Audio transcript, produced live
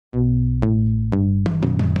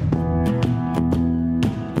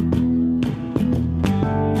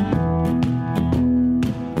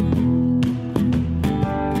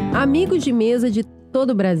Amigos de mesa de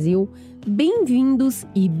todo o Brasil, bem-vindos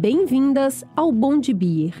e bem-vindas ao Bom de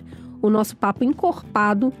Beer, o nosso papo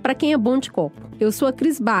encorpado para quem é bom de copo. Eu sou a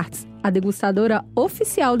Cris Bartz, a degustadora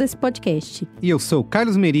oficial desse podcast. E eu sou o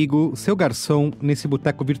Carlos Merigo, seu garçom nesse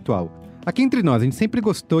boteco virtual. Aqui entre nós, a gente sempre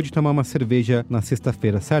gostou de tomar uma cerveja na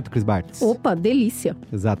sexta-feira, certo, Cris Bartz? Opa, delícia!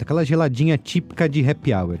 Exato, aquela geladinha típica de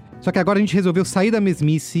happy hour. Só que agora a gente resolveu sair da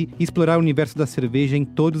mesmice e explorar o universo da cerveja em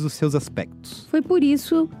todos os seus aspectos. Foi por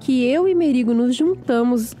isso que eu e Merigo nos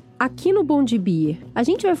juntamos aqui no Bom de Beer. A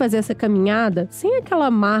gente vai fazer essa caminhada sem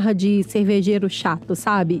aquela marra de cervejeiro chato,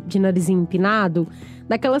 sabe? De narizinho empinado.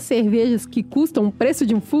 Daquelas cervejas que custam o preço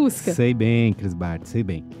de um Fusca. Sei bem, Cris Bartz, sei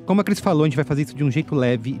bem. Como a Cris falou, a gente vai fazer isso de um jeito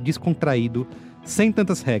leve, descontraído, sem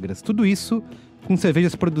tantas regras. Tudo isso com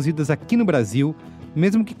cervejas produzidas aqui no Brasil,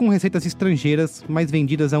 mesmo que com receitas estrangeiras, mas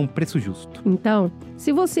vendidas a um preço justo. Então,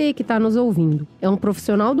 se você que está nos ouvindo é um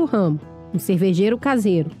profissional do ramo, um cervejeiro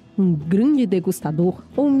caseiro, um grande degustador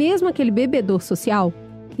ou mesmo aquele bebedor social,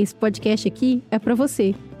 esse podcast aqui é para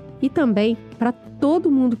você. E também para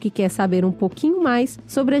todo mundo que quer saber um pouquinho mais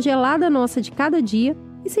sobre a gelada nossa de cada dia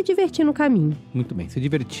e se divertir no caminho. Muito bem, se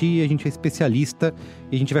divertir, a gente é especialista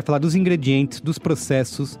e a gente vai falar dos ingredientes, dos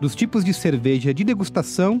processos, dos tipos de cerveja, de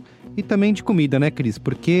degustação e também de comida, né, Cris?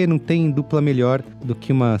 Porque não tem dupla melhor do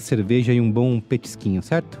que uma cerveja e um bom petisquinho,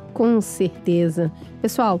 certo? Com certeza.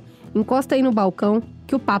 Pessoal, encosta aí no balcão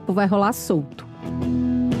que o papo vai rolar solto.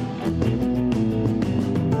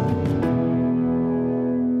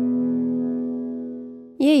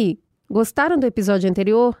 E aí, gostaram do episódio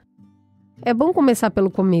anterior? É bom começar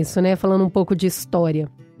pelo começo, né? Falando um pouco de história.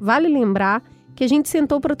 Vale lembrar que a gente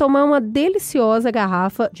sentou para tomar uma deliciosa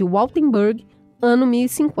garrafa de Waltenburg, ano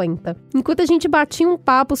 1050, enquanto a gente batia um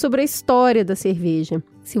papo sobre a história da cerveja.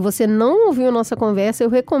 Se você não ouviu a nossa conversa, eu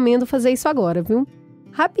recomendo fazer isso agora, viu?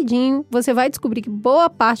 Rapidinho, você vai descobrir que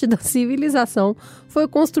boa parte da civilização foi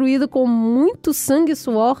construída com muito sangue,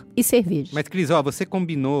 suor e cerveja. Mas, Cris, você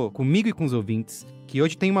combinou comigo e com os ouvintes que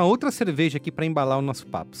hoje tem uma outra cerveja aqui para embalar o nosso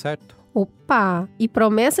papo, certo? Opa! E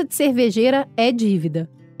promessa de cervejeira é dívida.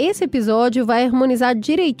 Esse episódio vai harmonizar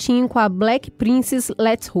direitinho com a Black Princess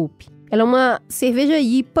Let's Hope. Ela é uma cerveja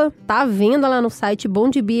IPA, tá à venda lá no site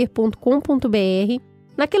bondebeer.com.br.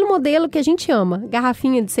 Naquele modelo que a gente ama,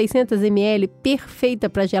 garrafinha de 600 ml, perfeita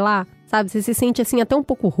para gelar, sabe? Você se sente assim até um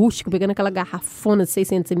pouco rústico, pegando aquela garrafona de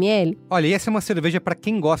 600 ml. Olha, e essa é uma cerveja para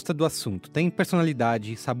quem gosta do assunto. Tem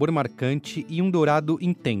personalidade, sabor marcante e um dourado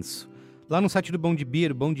intenso. Lá no site do Bom de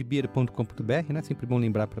Beer, bondebeer.com.br, né? Sempre bom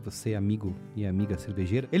lembrar para você, amigo e amiga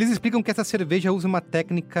cervejeira. Eles explicam que essa cerveja usa uma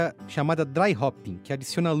técnica chamada dry hopping, que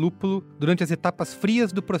adiciona lúpulo durante as etapas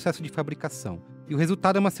frias do processo de fabricação. E o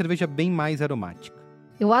resultado é uma cerveja bem mais aromática.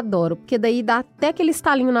 Eu adoro, porque daí dá até aquele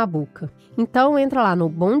estalinho na boca. Então entra lá no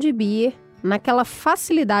Bom de Beer, naquela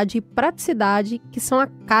facilidade e praticidade que são a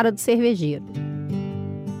cara do cervejeiro.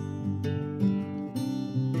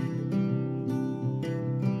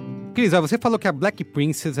 Cris, você falou que a Black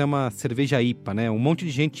Princess é uma cerveja IPA, né? Um monte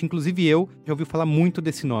de gente, inclusive eu, já ouviu falar muito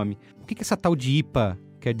desse nome. O que essa tal de IPA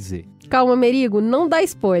quer dizer? Calma, Merigo, não dá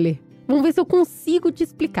spoiler. Vamos ver se eu consigo te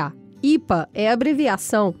explicar. IPA é a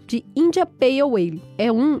abreviação de India Pale Ale.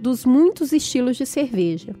 É um dos muitos estilos de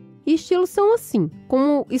cerveja. E estilos são assim,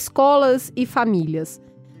 como escolas e famílias.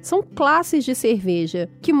 São classes de cerveja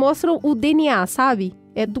que mostram o DNA, sabe?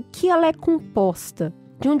 É do que ela é composta,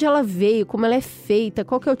 de onde ela veio, como ela é feita,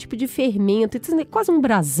 qual que é o tipo de fermento. É quase um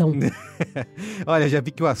brasão. Olha, já vi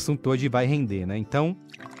que o assunto hoje vai render, né? Então,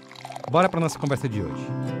 bora para nossa conversa de hoje.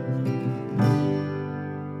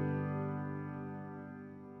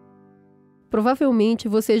 Provavelmente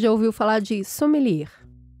você já ouviu falar de sommelier,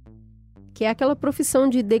 que é aquela profissão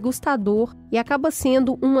de degustador e acaba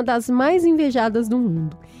sendo uma das mais invejadas do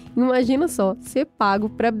mundo. Imagina só, ser pago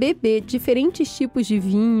para beber diferentes tipos de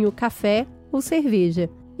vinho, café ou cerveja.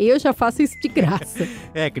 Eu já faço isso de graça.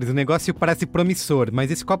 Cris, o negócio parece promissor,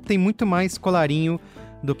 mas esse copo tem muito mais colarinho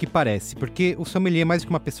do que parece, porque o sommelier é mais do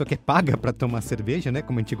que uma pessoa que é paga para tomar cerveja, né,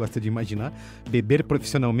 como a gente gosta de imaginar, beber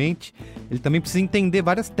profissionalmente. Ele também precisa entender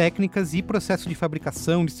várias técnicas e processos de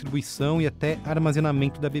fabricação, distribuição e até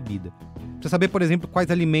armazenamento da bebida. Precisa saber, por exemplo,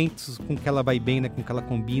 quais alimentos com que ela vai bem, né, com que ela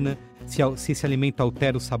combina, se esse alimento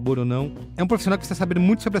altera o sabor ou não. É um profissional que precisa saber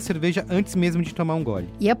muito sobre a cerveja antes mesmo de tomar um gole.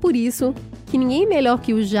 E é por isso que ninguém melhor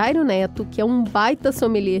que o Jairo Neto, que é um baita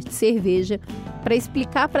sommelier de cerveja, para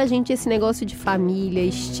explicar pra gente esse negócio de família,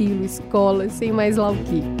 estilo, escola, sei mais lá o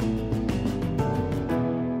quê.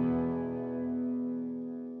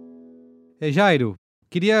 Jairo,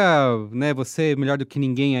 queria, você melhor do que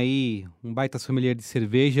ninguém aí, um baita sommelier de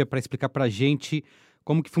cerveja, para explicar pra gente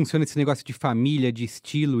como que funciona esse negócio de família, de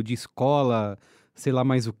estilo, de escola, sei lá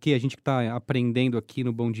mais o que, a gente que está aprendendo aqui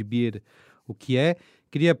no Bom de Beer o que é.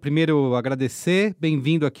 Queria primeiro agradecer,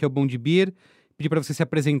 bem-vindo aqui ao Bom de Beer, pedir para você se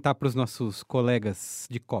apresentar para os nossos colegas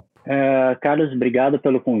de copo. Carlos, obrigado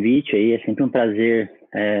pelo convite aí, é sempre um prazer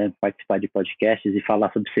participar de podcasts e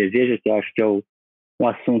falar sobre cerveja, que eu acho que é um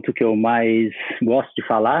assunto que eu mais gosto de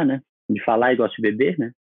falar, né? De falar e gosto de beber,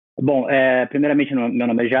 né? Bom, primeiramente, meu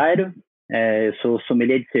nome é Jairo, eu sou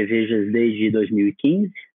sommelier de cervejas desde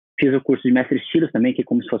 2015. Fiz o curso de mestre estilos também, que é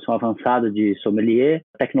como se fosse um avançado de sommelier,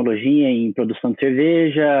 tecnologia em produção de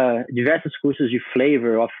cerveja, diversos cursos de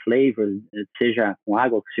flavor, off flavor, seja com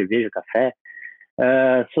água, com cerveja, café.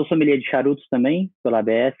 Sou sommelier de charutos também, pela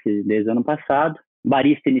ABS desde o ano passado.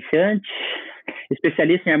 Barista iniciante,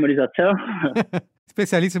 especialista em harmonização.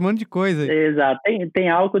 Especialista em um monte de coisa. Exato, tem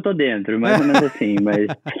álcool, eu tô dentro, mais ou menos assim, mas...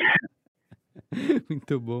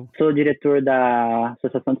 Muito bom. Sou diretor da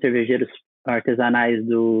Associação de Cervejeiros Artesanais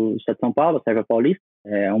do Estado de São Paulo, a Cerva Paulista.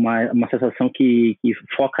 É uma associação que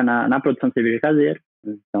foca na produção de cerveja caseira,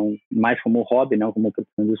 então mais como hobby, não como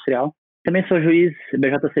produção industrial. Também sou juiz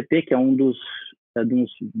BJCP, que é um dos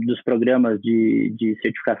programas de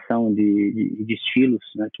certificação de estilos,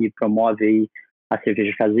 né, que promove aí a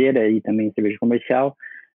cerveja caseira e também a cerveja comercial.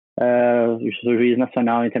 Eu sou juiz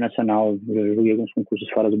nacional e internacional, eu joguei alguns concursos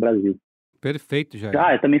fora do Brasil. Perfeito, Jair.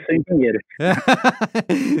 Eu também sou engenheiro.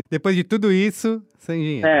 Depois de tudo isso, você é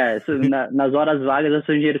engenheiro. Nas horas vagas eu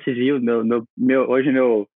sou engenheiro civil. Hoje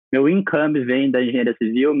meu income vem da engenharia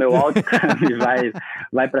civil, meu outcome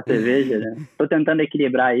vai para cerveja, né? Tô tentando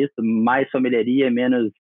equilibrar isso, mais sommelieria,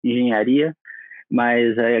 menos engenharia,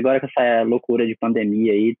 mas agora com essa loucura de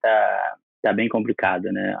pandemia aí, tá bem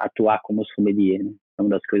complicado, né? Atuar como sommelier, né? É uma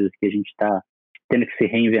das coisas que a gente tá tendo que se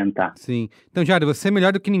reinventar. Sim. Então, Jairo, você é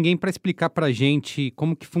melhor do que ninguém para explicar pra gente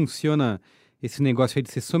como que funciona esse negócio aí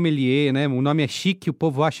de ser sommelier, né? O nome é chique, o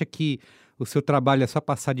povo acha que o seu trabalho é só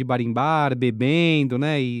passar de bar em bar, bebendo,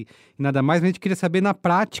 né? E nada mais, mas a gente queria saber na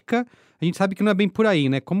prática, a gente sabe que não é bem por aí,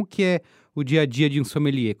 né? Como que é o dia a dia de um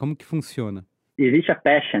sommelier? Como que funciona? Existe a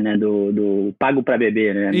pecha, né, do pago para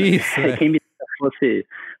beber, né? Isso. Quem me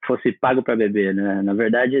fosse pago para beber, né? Na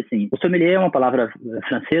verdade, assim, o sommelier é uma palavra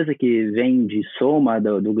francesa que vem de soma,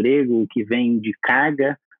 do grego, que vem de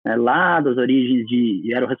carga, né, lá das origens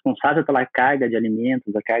era o responsável pela carga de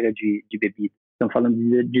alimentos, a carga de bebida. Estamos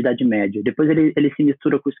falando de Idade Média. Depois ele se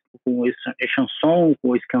mistura com o chanson, com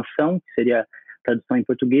o escanção, que seria tradução em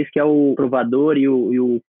português, que é o provador e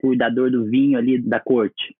o cuidador do vinho ali da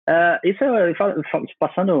corte. Isso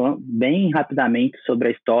passando bem rapidamente sobre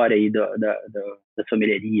a história aí da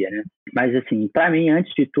sommelieria, né? Mas assim, para mim,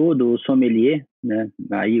 antes de tudo, o sommelier, né?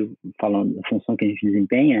 Aí falando da função que a gente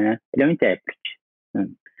desempenha, né? Ele é um intérprete, né?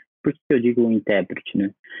 Por que eu digo um intérprete, né?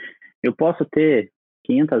 Eu posso ter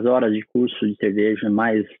 500 horas de curso de cerveja,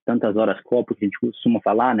 mais tantas horas copo, que a gente costuma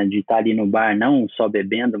falar, né? De estar ali no bar, não só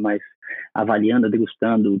bebendo, mas avaliando,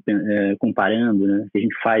 degustando, comparando, né? A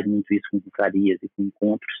gente faz muito isso com confrarias e com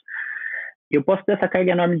encontros. Eu posso ter essa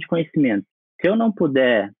carga enorme de conhecimento. Se eu não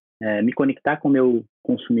puder me conectar com o meu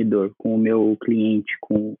consumidor, com o meu cliente,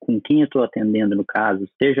 com quem eu estou atendendo no caso,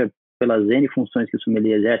 seja pelas N funções que o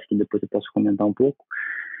sommelier exerce, que depois eu posso comentar um pouco,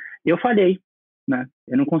 eu falhei, né?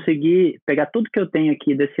 Eu não consegui pegar tudo que eu tenho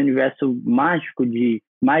aqui desse universo mágico de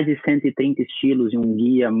mais de 130 estilos em um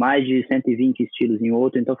guia, mais de 120 estilos em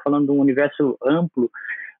outro. Então, falando de um universo amplo,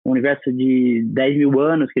 um universo de 10 mil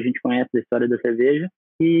anos que a gente conhece da história da cerveja.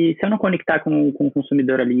 E se eu não conectar com o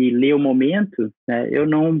consumidor ali e ler o momento, né, eu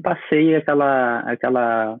não passei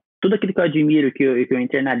tudo aquilo que eu admiro, que eu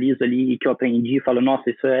internalizo ali e que eu aprendi, falo, nossa,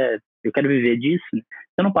 eu quero viver disso. Se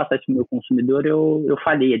eu não passar isso para o meu consumidor, eu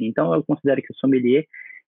falhei ali. Então, eu considero que o sommelier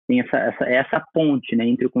tem essa ponte, né,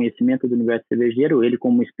 entre o conhecimento do universo cervejeiro, ele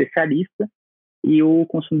como especialista, e o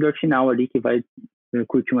consumidor final ali que vai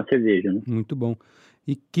curtir uma cerveja, né? Muito bom.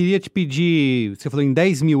 E queria te pedir, você falou em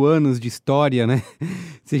 10 mil anos de história, né?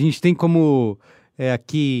 Se a gente tem como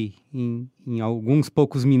aqui, em alguns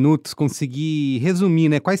poucos minutos, conseguir resumir,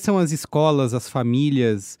 né? Quais são as escolas, as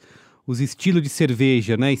famílias, os estilos de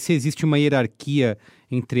cerveja, né? E se existe uma hierarquia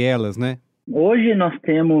entre elas, né? Hoje nós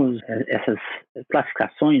temos essas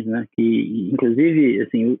classificações, né? Que, inclusive,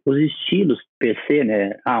 assim, os estilos per se,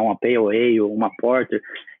 né? Uma Pale Ale, uma Porter,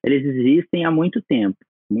 eles existem há muito tempo.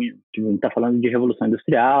 A gente está falando de Revolução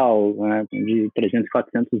Industrial, né, de 300,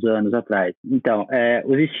 400 anos atrás. Então,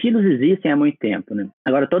 os estilos existem há muito tempo, né?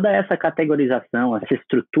 Agora, toda essa categorização, essa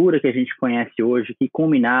estrutura que a gente conhece hoje, que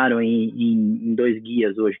culminaram em dois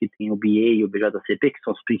guias hoje, que tem o BA e o BJCP, que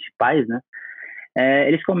são os principais, né?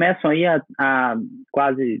 Eles começam aí a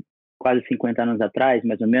quase 50 anos atrás,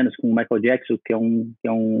 mais ou menos, com o Michael Jackson, que é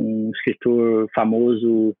um escritor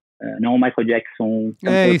famoso não o Michael Jackson.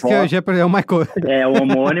 Isso que é o Michael. É o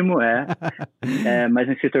homônimo, mas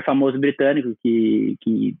um escritor famoso britânico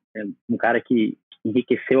que é um cara que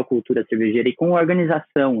enriqueceu a cultura cervejeira e com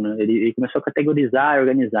organização, né? Ele começou a categorizar e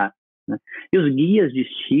organizar, né? E os guias de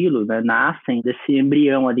estilo, né, nascem desse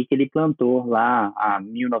embrião ali que ele plantou lá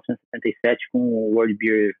em 1977 com o World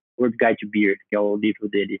Guide to Beer, que é o livro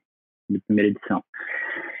dele, de primeira edição.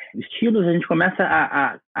 Estilos, a gente começa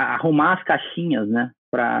a arrumar as caixinhas, né,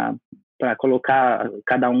 para colocar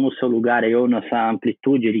cada um no seu lugar, ou nessa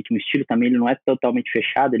amplitude ali, que o estilo também ele não é totalmente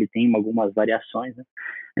fechado, ele tem algumas variações, né?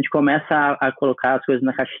 A gente começa a colocar as coisas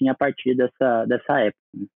na caixinha a partir dessa época,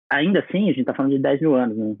 né? Ainda assim, a gente está falando de 10 mil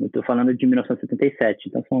anos, né? Eu estou falando de 1977,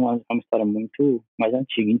 então é uma história muito mais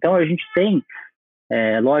antiga. Então a gente tem,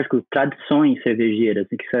 lógico, tradições cervejeiras,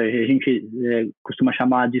 que a gente costuma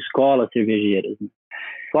chamar de escolas cervejeiras, né?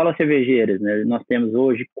 Escolas cervejeiras, né? Nós temos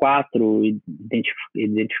hoje 4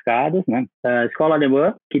 identificadas, né? A escola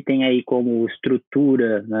alemã, que tem aí como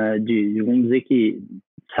estrutura, né, vamos dizer que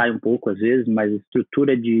sai um pouco às vezes, mas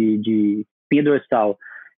estrutura de espinha dorsal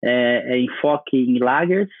é enfoque em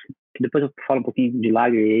lagers, que depois eu falo um pouquinho de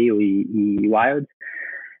lager, ale e wild,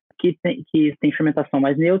 que tem fermentação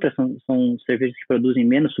mais neutra, são cervejas que produzem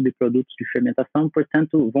menos subprodutos de fermentação,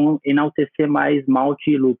 portanto vão enaltecer mais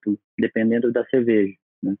malte e lúpulo, dependendo da cerveja,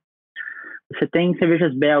 né? Você tem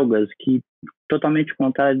cervejas belgas, que, totalmente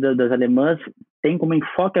contrário das alemãs, tem como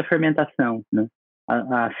enfoque a fermentação, né?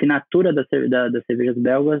 A assinatura das cervejas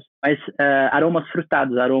belgas, mas aromas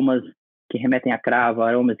frutados, aromas que remetem a cravo,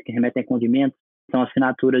 aromas que remetem a condimentos, são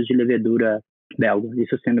assinaturas de levedura belga,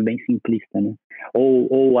 isso sendo bem simplista, né?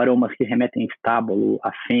 Ou aromas que remetem a estábulo,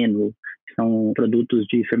 a feno, que são produtos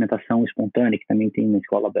de fermentação espontânea, que também tem na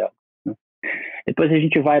escola belga, né? Depois a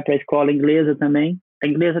gente vai para a escola inglesa também. A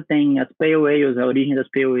inglesa tem as Pale Ales, a origem das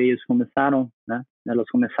Pale Ales começaram, né? Elas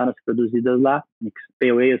começaram a ser produzidas lá.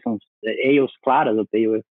 Pale Ales são ales claras, o Pale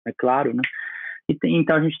Ale é claro, né?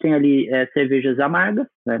 Então a gente tem ali cervejas amargas,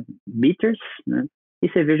 né? Bitters, né? E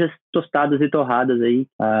cervejas tostadas e torradas aí,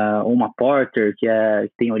 uma Porter, que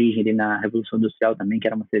tem origem ali na Revolução Industrial também, que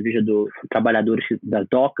era uma cerveja dos trabalhadores das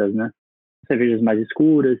docas, né? Cervejas mais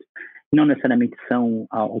escuras, não necessariamente são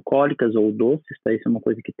alcoólicas ou doces, tá? Isso é uma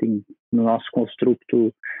coisa que tem no nosso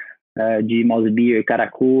construto de Mouse Beer,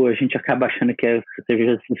 Caracu, a gente acaba achando que as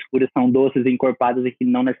cervejas escuras são doces e encorpadas e que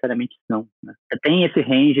não necessariamente são, né? Tem esse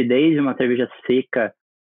range desde uma cerveja seca,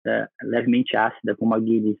 levemente ácida, como a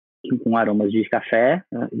Guinness, com aromas de café,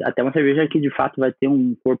 até uma cerveja que de fato vai ter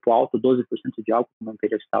um corpo alto, 12% de álcool, como a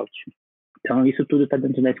Imperial Stout. Então isso tudo está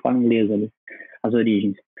dentro da escola inglesa, né? As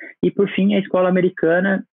origens. E por fim a escola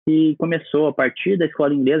americana, que começou a partir da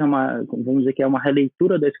escola inglesa, vamos dizer que é uma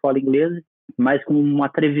releitura da escola inglesa, mas com um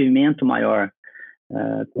atrevimento maior,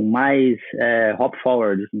 com mais hop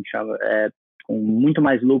forward, a gente chama, com muito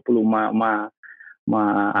mais lúpulo, uma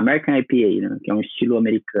American IPA, né? Que é um estilo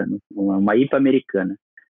americano, uma IPA americana.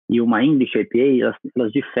 E uma English IPA,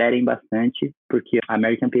 elas diferem bastante, porque a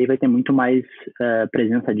American IPA vai ter muito mais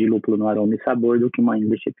presença de lúpulo no aroma e sabor do que uma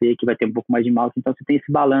English IPA, que vai ter um pouco mais de malte. Então você tem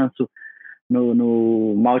esse balanço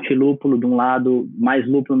no malte e lúpulo, de um lado mais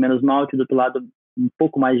lúpulo, menos malte, do outro lado um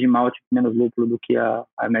pouco mais de malte, menos lúpulo do que a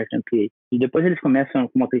American IPA. E depois eles começam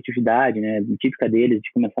com uma criatividade, né, típica deles,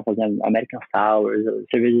 de começar a fazer American Sours,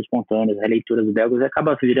 cervejas espontâneas, releituras belgas, e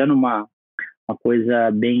acaba virando uma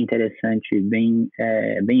coisa bem interessante, bem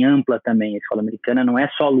ampla também. A escola americana não é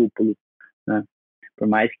só lúpulo, né? Por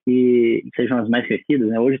mais que sejam as mais conhecidas,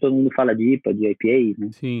 né? Hoje todo mundo fala de IPA, de IPA, né?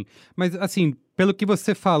 Sim, mas assim, pelo que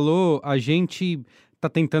você falou, a gente tá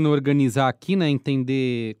tentando organizar aqui, né,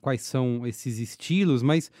 entender quais são esses estilos,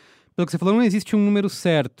 mas pelo que você falou, não existe um número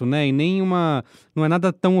certo, né, e nem não é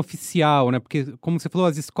nada tão oficial, né, porque como você falou,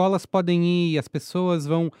 as escolas podem ir, as pessoas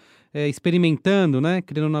vão experimentando, né,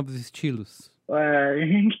 criando novos estilos. A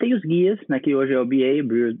gente tem os guias, né, que hoje é o BA,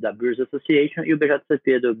 da Brewers Association, e o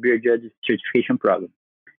BJCP, do Beer Judge Certification Program.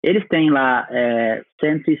 Eles têm lá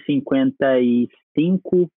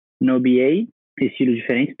 155 no BA, estilos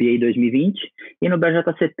diferentes, BA 2020, e no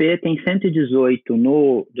BJCP tem 118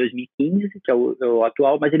 no 2015, que é o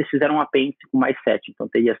atual, mas eles fizeram um apêndice com mais 7, então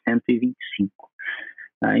teria 125.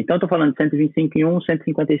 Então estou falando de 125 em um,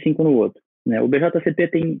 155 no outro, né? O BJCP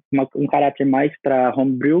tem um caráter mais para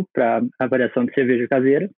homebrew, para a variação de cerveja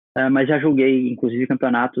caseira, mas já julguei, inclusive,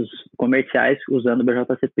 campeonatos comerciais usando o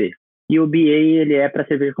BJCP. E o BA, ele é para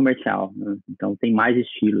cerveja comercial, né? Então tem mais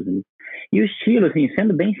estilos ali. E o estilo, assim,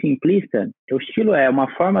 sendo bem simplista, o estilo é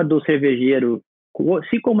uma forma do cervejeiro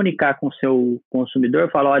se comunicar com o seu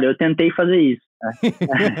consumidor, falar, olha, eu tentei fazer isso.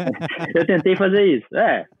 Eu tentei fazer isso.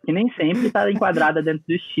 Que nem sempre está enquadrada dentro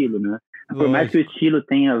do estilo, né? Por mais que o Lógico. estilo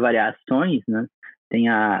tenha variações, né?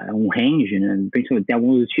 Tenha um range, né? Principalmente tem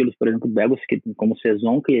alguns estilos, por exemplo, belgas, que, como o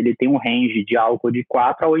Saison, que ele tem um range de álcool de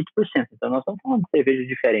 4 a 8%. Então, nós estamos falando de cervejas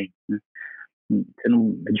diferentes, né?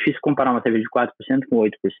 É difícil comparar uma cerveja de 4% com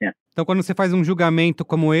 8%. Então, quando você faz um julgamento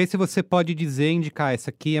como esse, você pode dizer, indicar, essa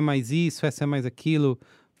aqui é mais isso, essa é mais aquilo,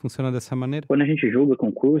 funciona dessa maneira? Quando a gente julga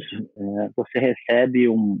concurso, você recebe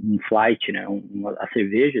um flight, né? As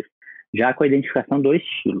cervejas, já com a identificação do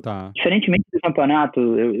estilo. Tá. Diferentemente do campeonato,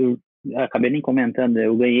 eu acabei nem comentando,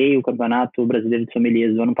 eu ganhei o Campeonato Brasileiro de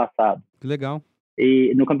Sommeliers do ano passado. Que legal.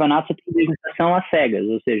 E no campeonato você tem degustação às cegas,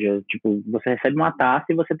 ou seja, tipo, você recebe uma taça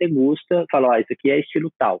e você degusta, fala, ó, isso aqui é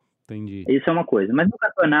estilo tal. Entendi. Isso é uma coisa. Mas no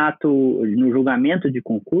campeonato, no julgamento de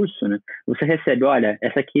concurso, né, você recebe, olha,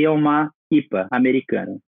 essa aqui é uma IPA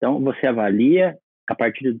americana. Então você avalia a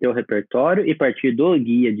partir do teu repertório e a partir do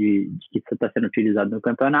guia que está sendo utilizado no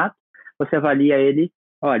campeonato, você avalia ele,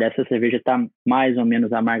 olha, essa cerveja está mais ou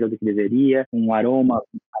menos amarga do que deveria, um aroma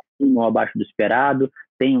acima ou abaixo do esperado,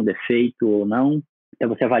 tem um defeito ou não. Então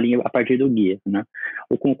você avalia a partir do guia, né?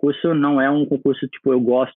 O concurso não é um concurso tipo, eu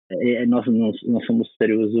gosto, nós somos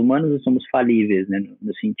seres humanos e somos falíveis, né?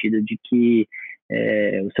 No sentido de que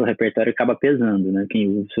o seu repertório acaba pesando, né?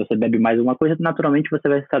 Se você bebe mais uma coisa, naturalmente você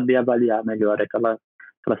vai saber avaliar melhor aquela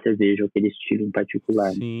cerveja, aquele estilo em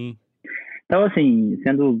particular. Sim. Então, assim,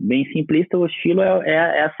 sendo bem simplista, o estilo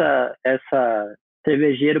é essa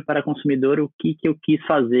cervejeiro para consumidor, o que eu quis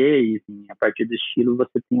fazer, e assim, a partir do estilo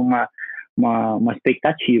você tem uma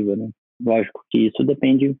expectativa, né? Lógico que isso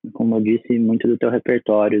depende, como eu disse, muito do teu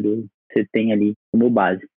repertório, do que você tem ali como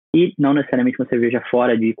base. E não necessariamente uma cerveja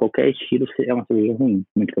fora de qualquer estilo é uma cerveja ruim.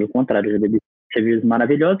 Muito pelo contrário, eu já bebi cervejas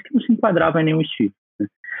maravilhosas que não se enquadravam em nenhum estilo.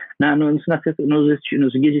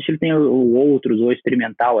 Nos guias de estilo tem o outros, ou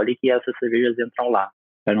experimental ali, que essas cervejas entram lá,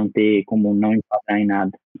 para não ter como não enquadrar em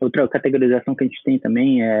nada. Outra categorização que a gente tem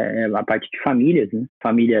também é a parte de famílias, né?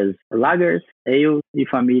 Famílias lagers, ale e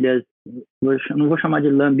famílias, não vou chamar de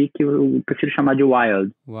lambic, eu prefiro chamar de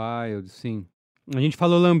wild. Wild, sim. A gente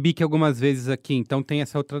falou lambique algumas vezes aqui, então tem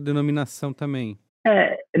essa outra denominação também.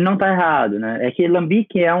 Não está errado, né? É que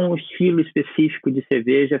lambic é um estilo específico de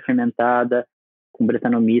cerveja fermentada com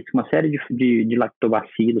Brettanomyces, uma série de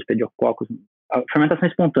lactobacilos, pediococcus, a fermentação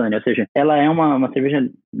espontânea, ou seja, ela é uma cerveja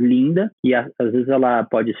linda e às vezes ela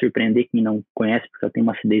pode surpreender quem não conhece, porque ela tem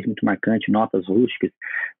uma acidez muito marcante, notas rústicas,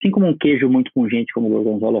 assim como um queijo muito pungente como o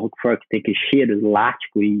Gorgonzola Roquefort, que tem aquele cheiro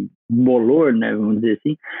lático e bolor, né, vamos dizer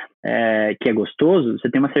assim, que é gostoso. Você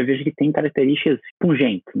tem uma cerveja que tem características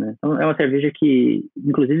pungentes, né? Então é uma cerveja que,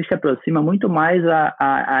 inclusive, se aproxima muito mais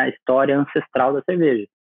à história ancestral da cerveja,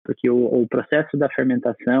 porque o processo da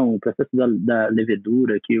fermentação, o processo da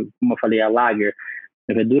levedura, que, como eu falei, a lager,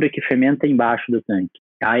 levedura que fermenta embaixo do tanque,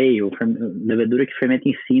 a ale, levedura que fermenta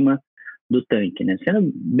em cima do tanque, né?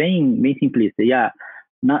 Sendo bem, bem simplista. E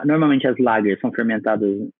normalmente as lagers são fermentadas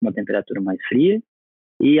a uma temperatura mais fria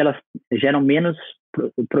e elas geram menos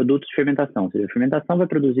produtos de fermentação. Ou seja, a fermentação vai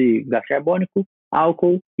produzir gás carbônico,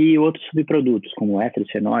 álcool e outros subprodutos, como ésteres,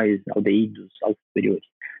 fenóis, aldeídos, álcool superiores.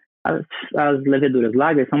 As leveduras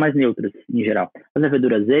lagers são mais neutras, em geral. As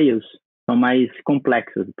leveduras ales são mais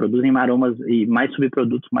complexas, produzem aromas e mais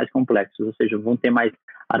subprodutos mais complexos, ou seja, vão ter mais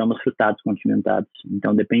aromas frutados, condimentados.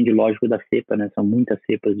 Então, depende, lógico, da cepa, né? São muitas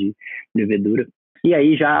cepas de levedura. E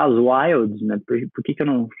aí, já as wilds, né? Por que eu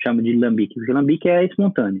não chamo de lambique? Porque lambique é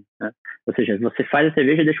espontâneo, né? Ou seja, você faz a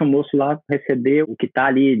cerveja e deixa o moço lá receber o que está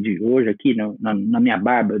ali de hoje aqui na minha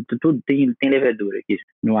barba. Tudo tem levedura aqui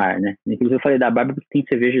no ar, né? Inclusive eu falei da barba porque tem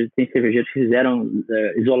cervejeiros que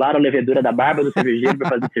isolaram a levedura da barba do cervejeiro para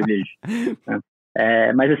fazer cerveja.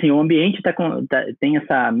 Né? Mas assim, o ambiente tem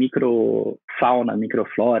essa microfauna,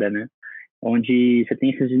 microflora, né? Onde você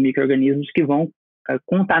tem esses micro-organismos que vão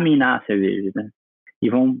contaminar a cerveja, né?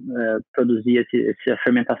 E vão produzir essa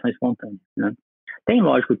fermentação espontânea, né?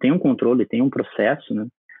 Lógico, tem um controle, tem um processo, né?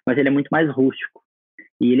 Mas ele é muito mais rústico.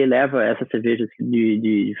 E ele leva essas cervejas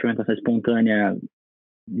de fermentação espontânea,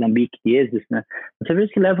 lambic, exis, né? São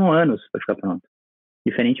cervejas que levam anos para ficar pronto.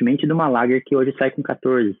 Diferentemente de uma lager que hoje sai com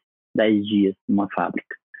 14, 10 dias numa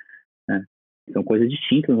fábrica, né? São coisas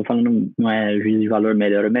distintas, não estou falando, não é juízo de valor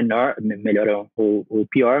melhor ou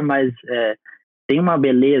pior, mas tem uma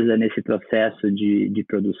beleza nesse processo de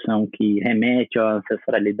produção que remete à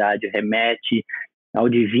ancestralidade, remete ao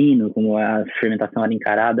divino, como a fermentação era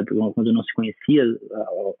encarada, quando não se conhecia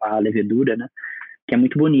a levedura, né? Que é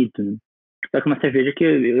muito bonito, né? Só que uma cerveja que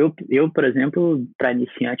eu por exemplo, para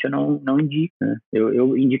iniciante, eu não indico, né?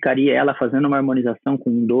 Eu indicaria ela fazendo uma harmonização com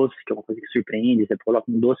um doce, que é uma coisa que surpreende. Você coloca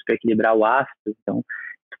um doce para equilibrar o ácido, então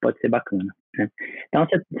pode ser bacana, né? Então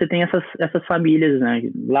você tem essas famílias, né?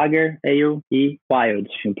 Lager, Ale e Wild,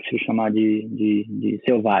 eu prefiro chamar de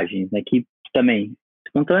selvagens, né? Que também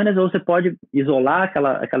espontâneas, ou você pode isolar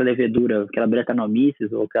aquela levedura, aquela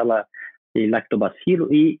Brettanomyces ou aquela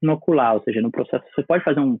lactobacilo e inocular, ou seja, no processo você pode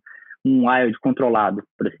fazer um wild controlado,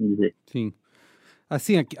 por assim dizer. Sim.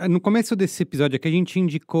 Assim, no começo desse episódio aqui, a gente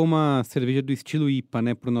indicou uma cerveja do estilo IPA,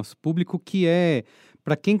 né, para o nosso público, que é,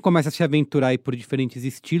 para quem começa a se aventurar aí por diferentes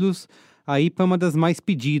estilos, a IPA é uma das mais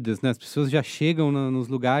pedidas, né? As pessoas já chegam nos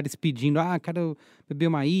lugares pedindo, quero beber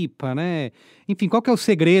uma IPA, né? Enfim, qual que é o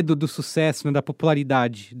segredo do sucesso, né, da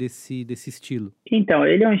popularidade desse estilo? Então,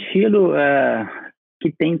 ele é um estilo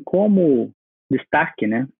que tem como destaque,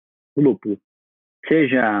 né, o lúpulo.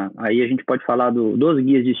 Seja, aí a gente pode falar dos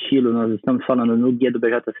guias de estilo, nós estamos falando no guia do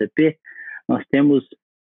BJCP, nós temos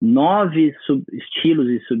 9 estilos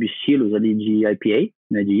e subestilos ali de IPA,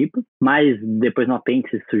 né, de IPA, mas depois no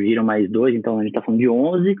apêndice surgiram mais 2, então a gente está falando de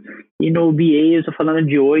 11, e no BA eu estou falando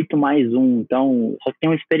de 8 mais 1, então só que tem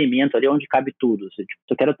um experimento ali onde cabe tudo, se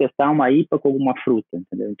eu quero testar uma IPA com alguma fruta,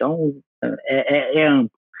 entendeu? Então é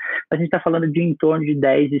amplo. A gente está falando de em torno de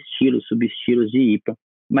 10 estilos, subestilos de IPA,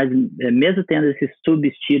 mas mesmo tendo esses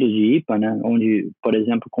subestilos de IPA, né, onde, por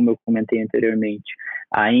exemplo, como eu comentei anteriormente,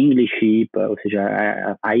 a English IPA, ou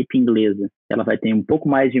seja, a IPA inglesa, ela vai ter um pouco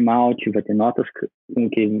mais de malte, vai ter notas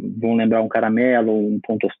que vão lembrar um caramelo, um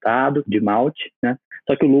pão tostado de malte, né?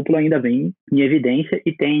 Só que o lúpulo ainda vem em evidência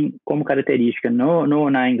e tem como característica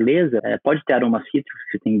na inglesa, pode ter aroma cítrico,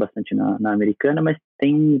 que tem bastante na americana, mas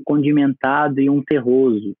tem um condimentado e um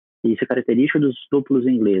terroso. Isso é característica dos lúpulos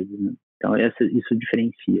ingleses, né? Então, isso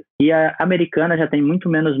diferencia. E a americana já tem muito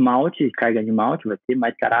menos malte, carga de malte, vai ter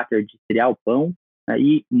mais caráter de cereal, pão, né,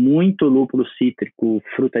 e muito lúpulo cítrico,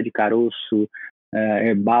 fruta de caroço,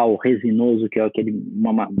 herbal, resinoso, que é aquele,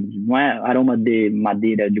 não é aroma de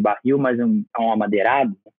madeira de barril, mas é um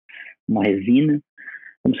amadeirado, uma resina,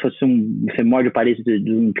 como se fosse você morde o palito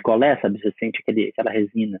de um picolé, sabe? Você sente aquela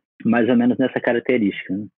resina, mais ou menos nessa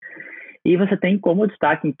característica, né? E você tem como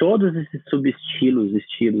destaque em todos esses subestilos,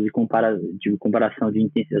 estilos de comparação de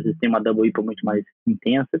intensidade, você tem uma Double IPA muito mais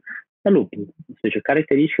intensa, é lúpulo. Ou seja, a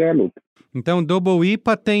característica é lúpulo. Então, Double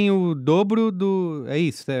IPA tem o dobro é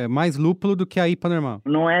isso, é mais lúpulo do que a IPA normal.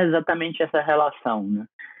 Não é exatamente essa relação, né?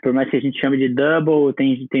 Por mais que a gente chame de Double,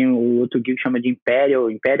 tem o outro guia que chama de Imperial.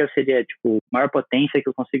 Imperial seria, tipo, a maior potência que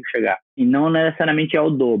eu consigo chegar. E não necessariamente é o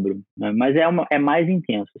dobro, né? Mas é mais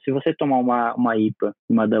intenso. Se você tomar uma IPA,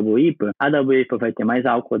 uma Double IPA, a Double IPA vai ter mais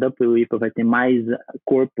álcool, a Double IPA vai ter mais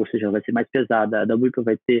corpo, ou seja, vai ser mais pesada. A Double IPA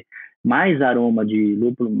vai ter mais aroma de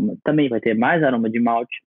lúpulo, também vai ter mais aroma de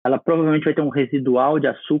malte. Ela provavelmente vai ter um residual de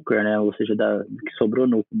açúcar, né? Ou seja, que sobrou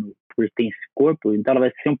por ter esse corpo, então ela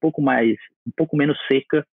vai ser um pouco menos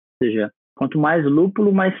seca, ou seja, quanto mais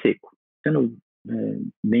lúpulo, mais seco, sendo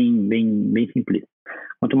bem simples.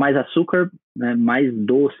 Quanto mais açúcar, né, mais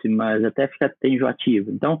doce, mas até fica até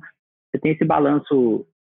enjoativo. Então, você tem esse balanço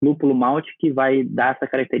lúpulo-malte que vai dar essa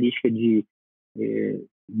característica de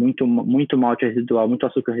muito malte residual, muito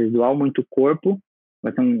açúcar residual, muito corpo,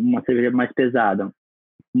 vai ser uma cerveja mais pesada.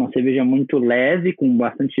 Uma cerveja muito leve, com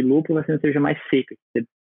bastante lúpulo, vai ser uma cerveja mais seca,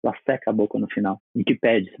 ela seca a boca no final. E que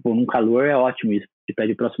pede, se for num calor é ótimo isso, que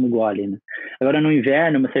pede o próximo gole, né? Agora no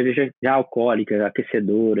inverno, uma cerveja já alcoólica,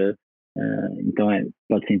 aquecedora, então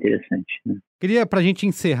pode ser interessante, né? Queria, pra gente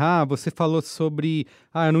encerrar, você falou sobre,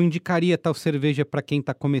 eu não indicaria tal cerveja para quem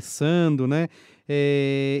tá começando, né?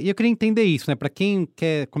 E eu queria entender isso, né? Para quem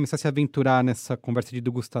quer começar a se aventurar nessa conversa de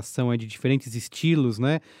degustação de diferentes estilos,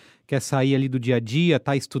 né? Quer sair ali do dia a dia,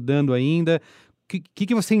 tá estudando ainda, o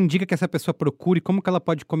que você indica que essa pessoa procure? Como que ela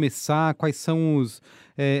pode começar? Quais são os...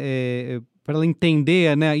 para ela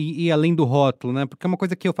entender, né, e além do rótulo, né? Porque uma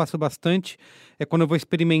coisa que eu faço bastante é quando eu vou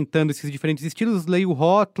experimentando esses diferentes estilos, leio o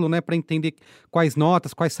rótulo, né, para entender quais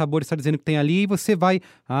notas, quais sabores está dizendo que tem ali, e você vai,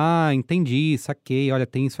 entendi, saquei, olha,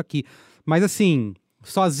 tem isso aqui. Mas assim,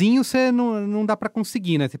 sozinho você não dá para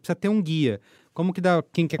conseguir, né? Você precisa ter um guia. Como que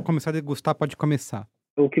quem quer começar a degustar pode começar?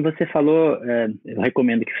 O que você falou, eu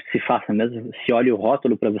recomendo que se faça mesmo, se olhe o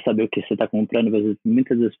rótulo para saber o que você está comprando.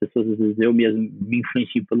 Muitas das pessoas, às vezes eu mesmo me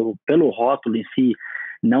influencio pelo rótulo em si,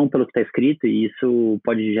 não pelo que está escrito, e isso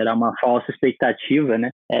pode gerar uma falsa expectativa,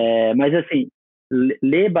 né? Mas assim,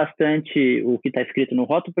 lê bastante o que está escrito no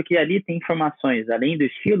rótulo, porque ali tem informações, além do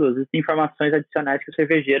estilo, às vezes tem informações adicionais que o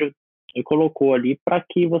cervejeiro colocou ali para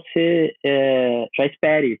que você já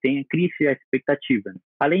espere, crie a expectativa.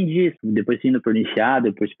 Além disso, depois indo por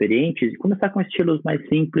iniciado, por experiente, começar com estilos mais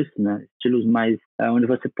simples, né? Estilos mais onde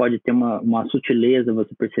você pode ter uma sutileza,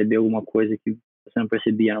 você perceber alguma coisa que você não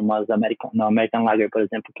percebia no American Lager, por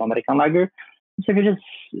exemplo, que o American Lager cervejas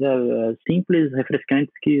simples,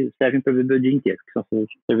 refrescantes, que servem para beber o dia inteiro, que são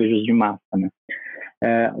cervejas de massa, né?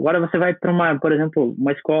 Agora você vai para por exemplo,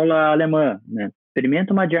 uma escola alemã, né?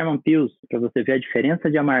 Experimenta uma German Pils para você ver a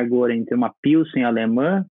diferença de amargor entre uma Pilsen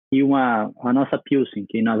alemã e a nossa Pilsen,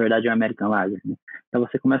 que na verdade é a American Lager, né? Então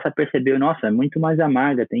você começa a perceber, nossa, é muito mais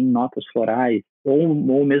amarga, tem notas florais,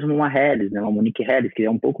 ou mesmo uma Helles, né? Uma Munich Helles, que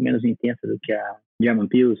é um pouco menos intensa do que a German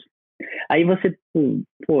Pils. Aí você,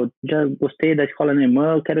 já gostei da escola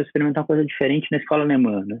alemã, eu quero experimentar uma coisa diferente na escola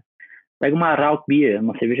alemã, né? Pega uma Rauch Beer,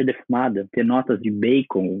 uma cerveja defumada, tem notas de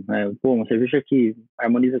bacon, né? Uma cerveja que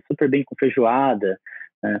harmoniza super bem com feijoada,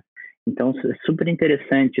 né? Então, é super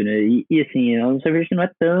interessante, né? E assim, é uma cerveja que não é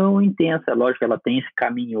tão intensa, lógico, ela tem esse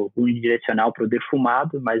caminho unidirecional para o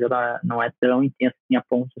defumado, mas ela não é tão intensa assim a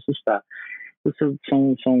ponto de assustar. Isso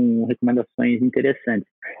são recomendações interessantes.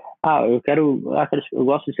 Eu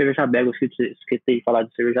gosto de cerveja belga, esqueci de falar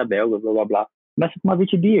de cerveja belga, blá blá blá. Começa com uma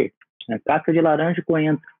Witbier, né? Casca de laranja e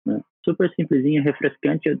coentro, né? Super simplesinha,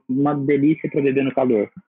 refrescante, uma delícia para beber no calor.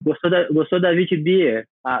 Gostou da Witbier?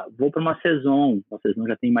 Vou para uma Saison. A Saison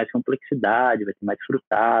já tem mais complexidade, vai ter mais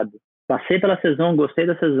frutado. Passei pela Saison, gostei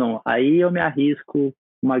da Saison. Aí eu me arrisco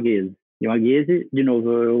uma Guese. E uma Guese, de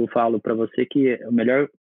novo, eu falo para você que o melhor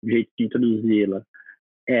jeito de introduzi-la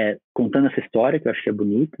é contando essa história, que eu acho que é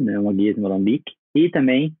bonita, né? Uma Guese Molambique. E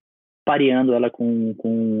também pareando ela com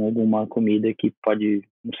alguma comida que pode,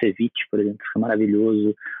 um ceviche, por exemplo, fica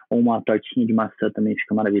maravilhoso, ou uma tortinha de maçã também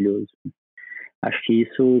fica maravilhoso. Acho que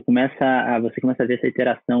isso você começa a ver essa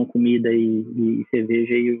interação, comida e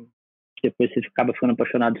cerveja, e depois você acaba ficando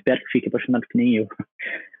apaixonado. Espero que fique apaixonado que nem eu.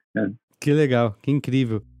 Que legal, que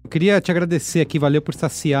incrível. Eu queria te agradecer aqui, valeu por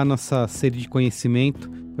saciar nossa sede de conhecimento.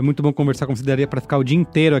 Foi muito bom conversar com você, daria para ficar o dia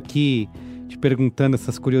inteiro aqui te perguntando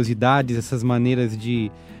essas curiosidades, essas maneiras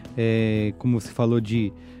de, como você falou,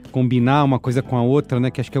 de combinar uma coisa com a outra,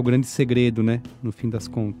 né? Que acho que é o grande segredo, né? No fim das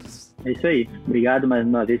contas. É isso aí. Obrigado mais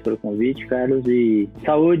uma vez pelo convite, Carlos. E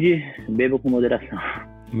saúde, beba com moderação.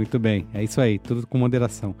 Muito bem, é isso aí, tudo com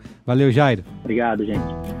moderação. Valeu, Jairo. Obrigado, gente.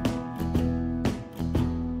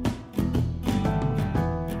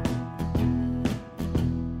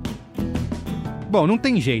 Bom, não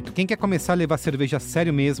tem jeito. Quem quer começar a levar cerveja a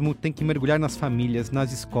sério mesmo tem que mergulhar nas famílias,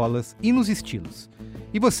 nas escolas e nos estilos.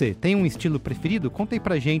 E você, tem um estilo preferido? Conta aí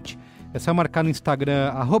pra gente. É só marcar no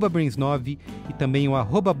Instagram @Brins9 e também o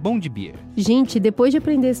 @BomDeBeer. Gente, depois de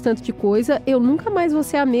aprender esse tanto de coisa, eu nunca mais vou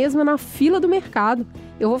ser a mesma na fila do mercado.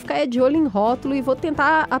 Eu vou ficar de olho em rótulo e vou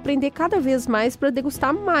tentar aprender cada vez mais para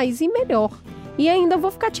degustar mais e melhor. E ainda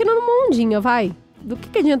vou ficar tirando uma ondinha, vai. Do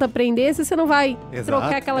que adianta aprender se você não vai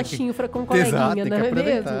trocar aquela chinfra com o coleguinha, não é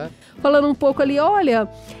mesmo? Falando um pouco ali, olha,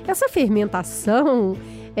 essa fermentação,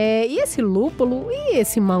 e esse lúpulo, e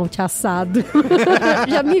esse malte assado.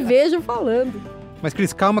 Já me vejo falando. Mas,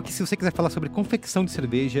 Cris, calma que se você quiser falar sobre confecção de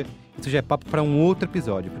cerveja, isso já é papo para um outro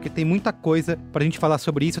episódio, porque tem muita coisa pra gente falar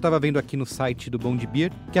sobre isso. Eu tava vendo aqui no site do Bom de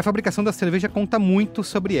Beer que a fabricação da cerveja conta muito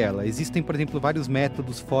sobre ela. Existem, por exemplo, vários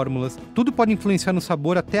métodos, fórmulas, tudo pode influenciar no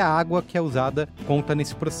sabor, até a água que é usada conta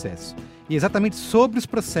nesse processo. E é exatamente sobre os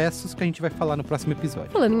processos que a gente vai falar no próximo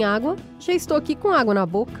episódio. Falando em água, já estou aqui com água na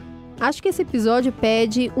boca. Acho que esse episódio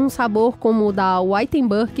pede um sabor como o da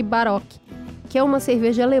Wittenberg Baroque, que é uma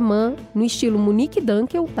cerveja alemã no estilo Munich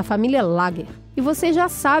Dunkel, da família Lager. E você já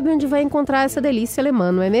sabe onde vai encontrar essa delícia alemã,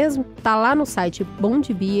 não é mesmo? Tá lá no site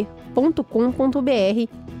bomdebeer.com.br.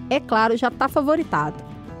 É claro, já tá favoritado.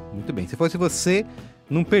 Muito bem, se fosse você,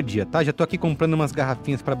 não perdia, tá? Já tô aqui comprando umas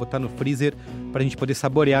garrafinhas para botar no freezer, pra gente poder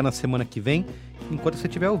saborear na semana que vem, enquanto você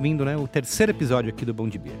estiver ouvindo, né, o terceiro episódio aqui do Bom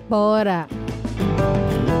de Beer. Bora!